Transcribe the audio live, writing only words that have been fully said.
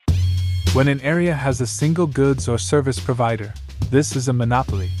When an area has a single goods or service provider, this is a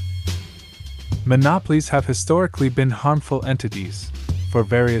monopoly. Monopolies have historically been harmful entities, for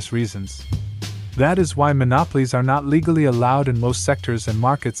various reasons. That is why monopolies are not legally allowed in most sectors and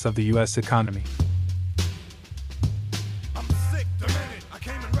markets of the U.S. economy.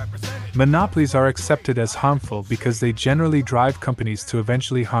 Monopolies are accepted as harmful because they generally drive companies to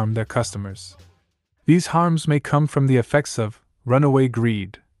eventually harm their customers. These harms may come from the effects of runaway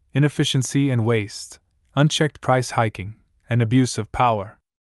greed, inefficiency and waste, unchecked price hiking, and abuse of power.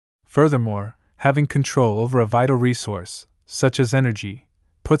 Furthermore, having control over a vital resource, such as energy,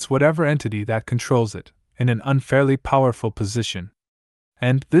 puts whatever entity that controls it in an unfairly powerful position.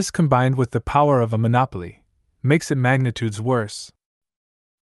 And this, combined with the power of a monopoly, makes it magnitudes worse.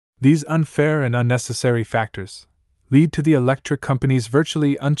 These unfair and unnecessary factors lead to the electric companies'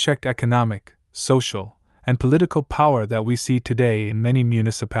 virtually unchecked economic, social, and political power that we see today in many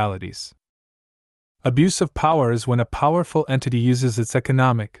municipalities. Abuse of power is when a powerful entity uses its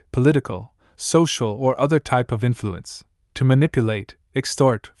economic, political, social, or other type of influence to manipulate,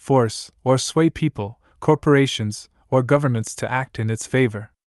 extort, force, or sway people, corporations, or governments to act in its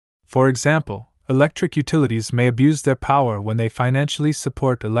favor. For example, electric utilities may abuse their power when they financially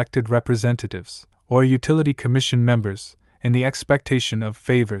support elected representatives or utility commission members in the expectation of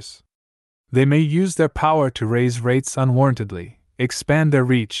favors. They may use their power to raise rates unwarrantedly, expand their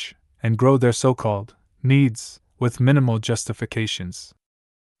reach, and grow their so-called needs with minimal justifications.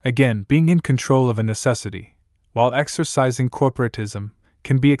 Again, being in control of a necessity, while exercising corporatism,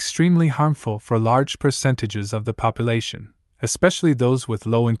 can be extremely harmful for large percentages of the population, especially those with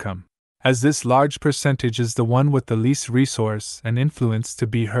low income, as this large percentage is the one with the least resource and influence to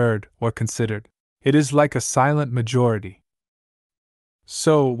be heard or considered. It is like a silent majority.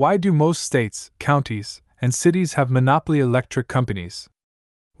 So, why do most states, counties, and cities have monopoly electric companies?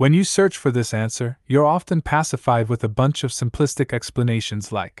 When you search for this answer, you're often pacified with a bunch of simplistic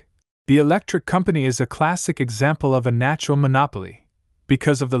explanations like, the electric company is a classic example of a natural monopoly,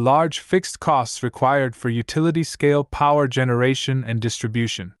 because of the large fixed costs required for utility-scale power generation and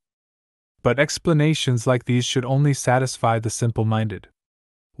distribution. But explanations like these should only satisfy the simple-minded.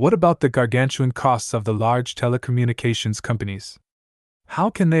 What about the gargantuan costs of the large telecommunications companies? How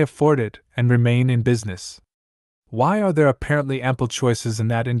can they afford it and remain in business? Why are there apparently ample choices in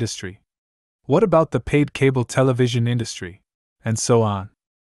that industry? What about the paid cable television industry? And so on.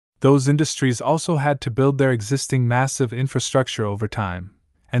 Those industries also had to build their existing massive infrastructure over time,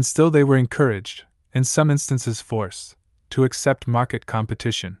 and still they were encouraged, in some instances forced, to accept market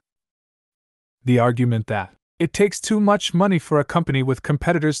competition. The argument that it takes too much money for a company with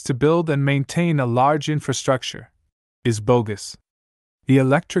competitors to build and maintain a large infrastructure is bogus. The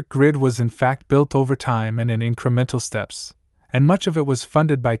electric grid was in fact built over time and in incremental steps, and much of it was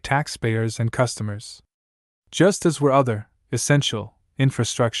funded by taxpayers and customers. Just as were other, essential,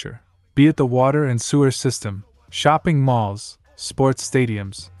 infrastructure, be it the water and sewer system, shopping malls, sports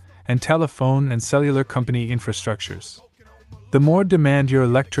stadiums, and telephone and cellular company infrastructures. The more demand your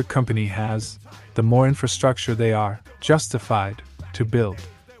electric company has, the more infrastructure they are justified to build.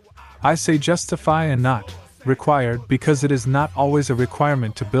 I say justify and not required because it is not always a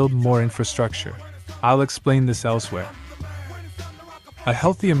requirement to build more infrastructure. I'll explain this elsewhere. A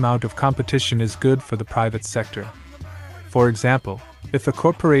healthy amount of competition is good for the private sector. For example, if a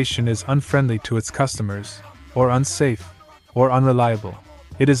corporation is unfriendly to its customers, or unsafe, or unreliable,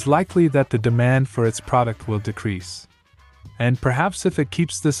 it is likely that the demand for its product will decrease. And perhaps if it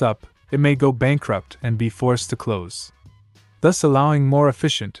keeps this up, it may go bankrupt and be forced to close, thus allowing more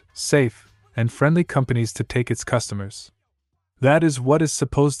efficient, safe, and friendly companies to take its customers. That is what is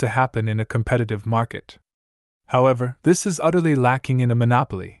supposed to happen in a competitive market. However, this is utterly lacking in a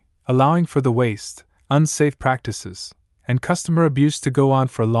monopoly, allowing for the waste, unsafe practices, and customer abuse to go on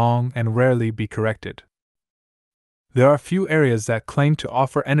for long and rarely be corrected. There are few areas that claim to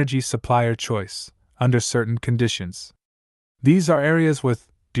offer energy supplier choice, under certain conditions. These are areas with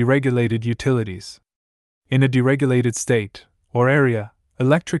deregulated utilities. In a deregulated state, or area,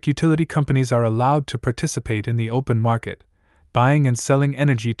 electric utility companies are allowed to participate in the open market, buying and selling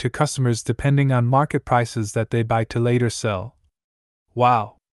energy to customers depending on market prices that they buy to later sell.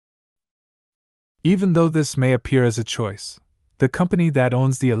 Wow! Even though this may appear as a choice, the company that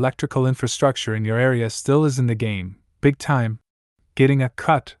owns the electrical infrastructure in your area still is in the game, big time, getting a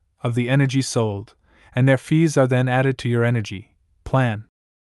cut of the energy sold, and their fees are then added to your energy plan.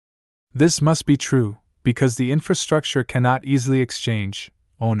 This must be true, because the infrastructure cannot easily exchange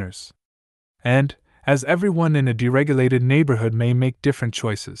owners. And, as everyone in a deregulated neighborhood may make different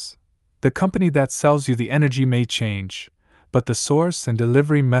choices, the company that sells you the energy may change, but the source and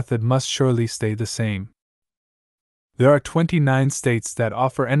delivery method must surely stay the same. There are 29 states that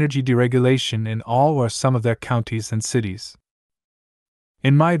offer energy deregulation in all or some of their counties and cities.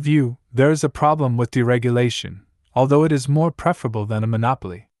 In my view, there is a problem with deregulation, although it is more preferable than a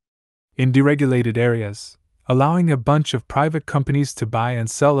monopoly. In deregulated areas, allowing a bunch of private companies to buy and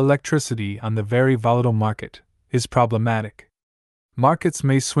sell electricity on the very volatile market is problematic. Markets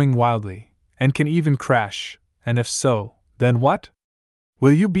may swing wildly, and can even crash, and if so, then what?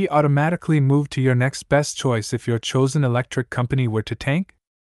 Will you be automatically moved to your next best choice if your chosen electric company were to tank?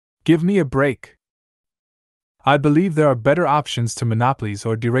 Give me a break. I believe there are better options to monopolies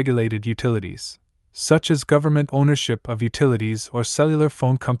or deregulated utilities, such as government ownership of utilities or cellular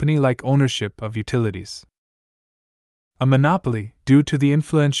phone company-like ownership of utilities. A monopoly, due to the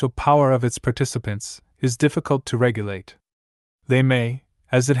influential power of its participants, is difficult to regulate. They may,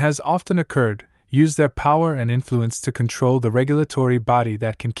 as it has often occurred, use their power and influence to control the regulatory body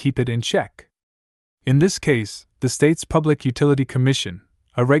that can keep it in check. In this case, the state's Public Utility Commission,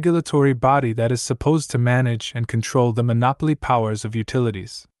 a regulatory body that is supposed to manage and control the monopoly powers of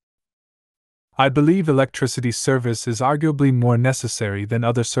utilities. I believe electricity service is arguably more necessary than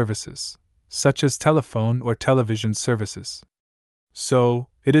other services, such as telephone or television services. So,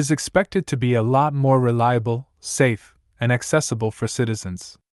 it is expected to be a lot more reliable, safe, and accessible for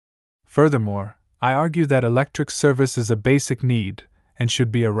citizens. Furthermore, I argue that electric service is a basic need and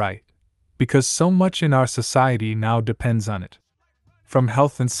should be a right, because so much in our society now depends on it. From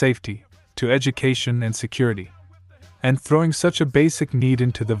health and safety, to education and security. And throwing such a basic need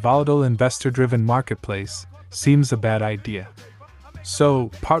into the volatile investor-driven marketplace seems a bad idea.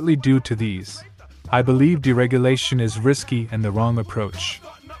 So, partly due to these, I believe deregulation is risky and the wrong approach.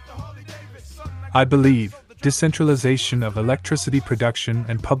 I believe decentralization of electricity production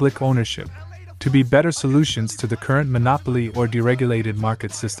and public ownership to be better solutions to the current monopoly or deregulated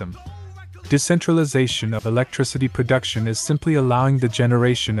market system. Decentralization of electricity production is simply allowing the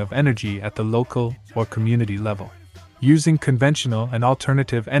generation of energy at the local or community level, using conventional and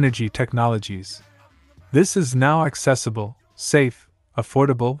alternative energy technologies. This is now accessible, safe,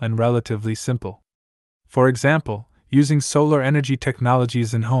 affordable, and relatively simple. For example, using solar energy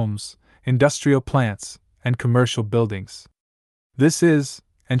technologies in homes, industrial plants, and commercial buildings. This is,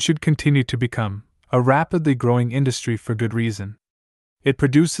 and should continue to become, a rapidly growing industry for good reason. It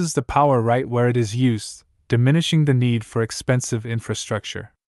produces the power right where it is used, diminishing the need for expensive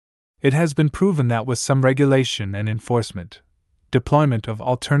infrastructure. It has been proven that with some regulation and enforcement, deployment of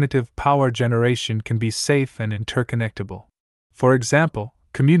alternative power generation can be safe and interconnectable. For example,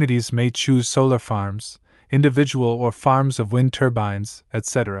 communities may choose solar farms, individual or farms of wind turbines,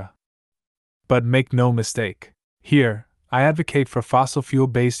 etc. But make no mistake, here, I advocate for fossil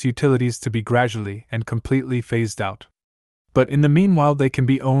fuel-based utilities to be gradually and completely phased out. But in the meanwhile, they can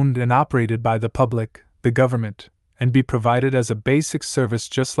be owned and operated by the public, the government, and be provided as a basic service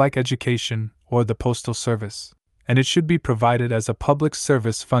just like education or the postal service, and it should be provided as a public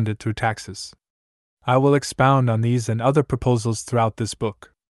service funded through taxes. I will expound on these and other proposals throughout this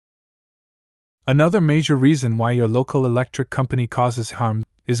book. Another major reason why your local electric company causes harm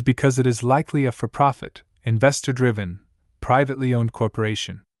is because it is likely a for-profit, investor-driven, privately owned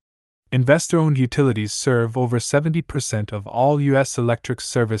corporation. Investor-owned utilities serve over 70% of all U.S. electric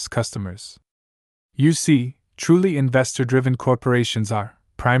service customers. You see, truly investor-driven corporations are,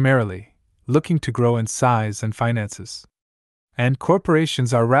 primarily, looking to grow in size and finances. And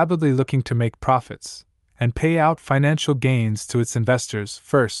corporations are rapidly looking to make profits and pay out financial gains to its investors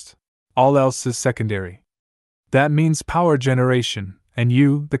first. All else is secondary. That means power generation, and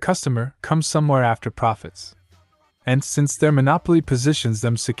you, the customer, come somewhere after profits. And since their monopoly positions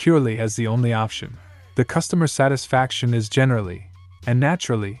them securely as the only option, the customer satisfaction is generally, and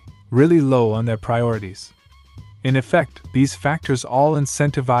naturally, really low on their priorities. In effect, these factors all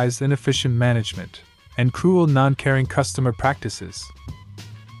incentivize inefficient management and cruel non-caring customer practices.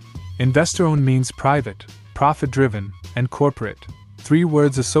 Investor-owned means private, profit-driven, and corporate, 3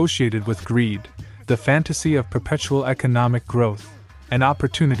 words associated with greed, the fantasy of perpetual economic growth, and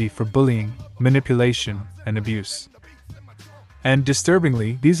opportunity for bullying, manipulation, and abuse. And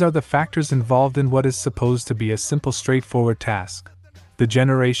disturbingly, these are the factors involved in what is supposed to be a simple, straightforward task: the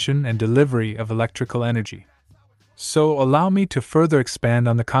generation and delivery of electrical energy. So allow me to further expand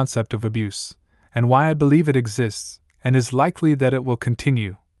on the concept of abuse, and why I believe it exists, and is likely that it will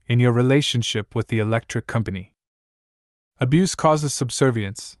continue, in your relationship with the electric company. Abuse causes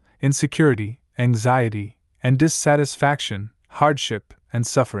subservience, insecurity, anxiety, and dissatisfaction, hardship, and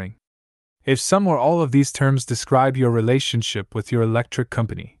suffering. If some or all of these terms describe your relationship with your electric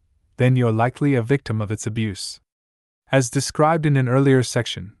company, then you're likely a victim of its abuse. As described in an earlier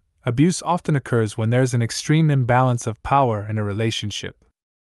section, abuse often occurs when there's an extreme imbalance of power in a relationship.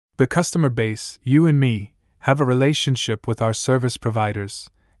 The customer base, you and me, have a relationship with our service providers,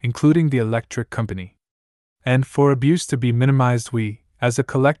 including the electric company. And for abuse to be minimized, we, as a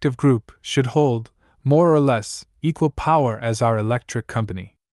collective group, should hold, more or less, equal power as our electric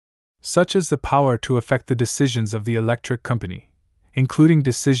company. Such as the power to affect the decisions of the electric company, including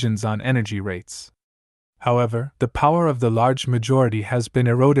decisions on energy rates. However, the power of the large majority has been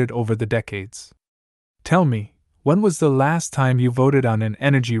eroded over the decades. Tell me, when was the last time you voted on an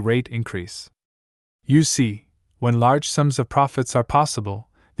energy rate increase? You see, when large sums of profits are possible,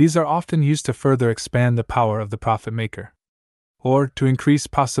 these are often used to further expand the power of the profit maker, or to increase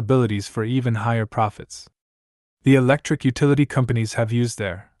possibilities for even higher profits. The electric utility companies have used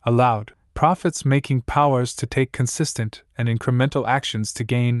their allowed profits-making powers to take consistent and incremental actions to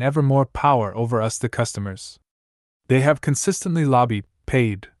gain ever more power over us, the customers. They have consistently lobbied,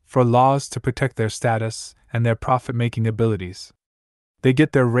 paid, for laws to protect their status and their profit-making abilities. They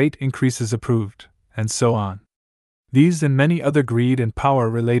get their rate increases approved, and so on. These and many other greed and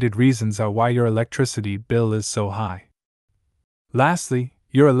power-related reasons are why your electricity bill is so high. Lastly,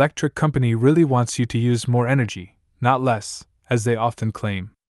 your electric company really wants you to use more energy, not less, as they often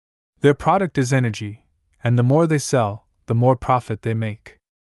claim. Their product is energy, and the more they sell, the more profit they make.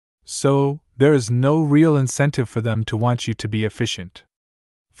 So, there is no real incentive for them to want you to be efficient.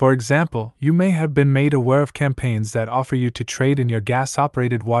 For example, you may have been made aware of campaigns that offer you to trade in your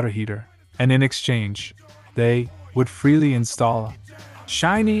gas-operated water heater, and in exchange, they would freely install a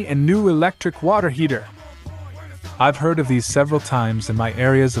shiny and new electric water heater. I've heard of these several times in my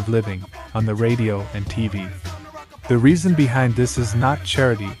areas of living, on the radio and TV. The reason behind this is not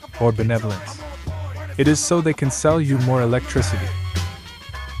charity or benevolence. It is so they can sell you more electricity.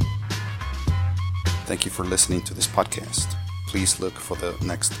 Thank you for listening to this podcast. Please look for the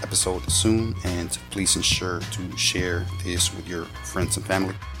next episode soon, and please ensure to share this with your friends and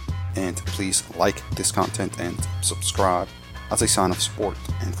family. And please like this content and subscribe as a sign of support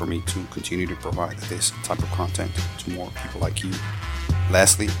and for me to continue to provide this type of content to more people like you.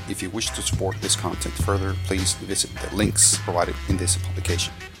 Lastly, if you wish to support this content further, please visit the links provided in this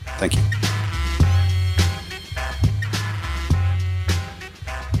publication. Thank you.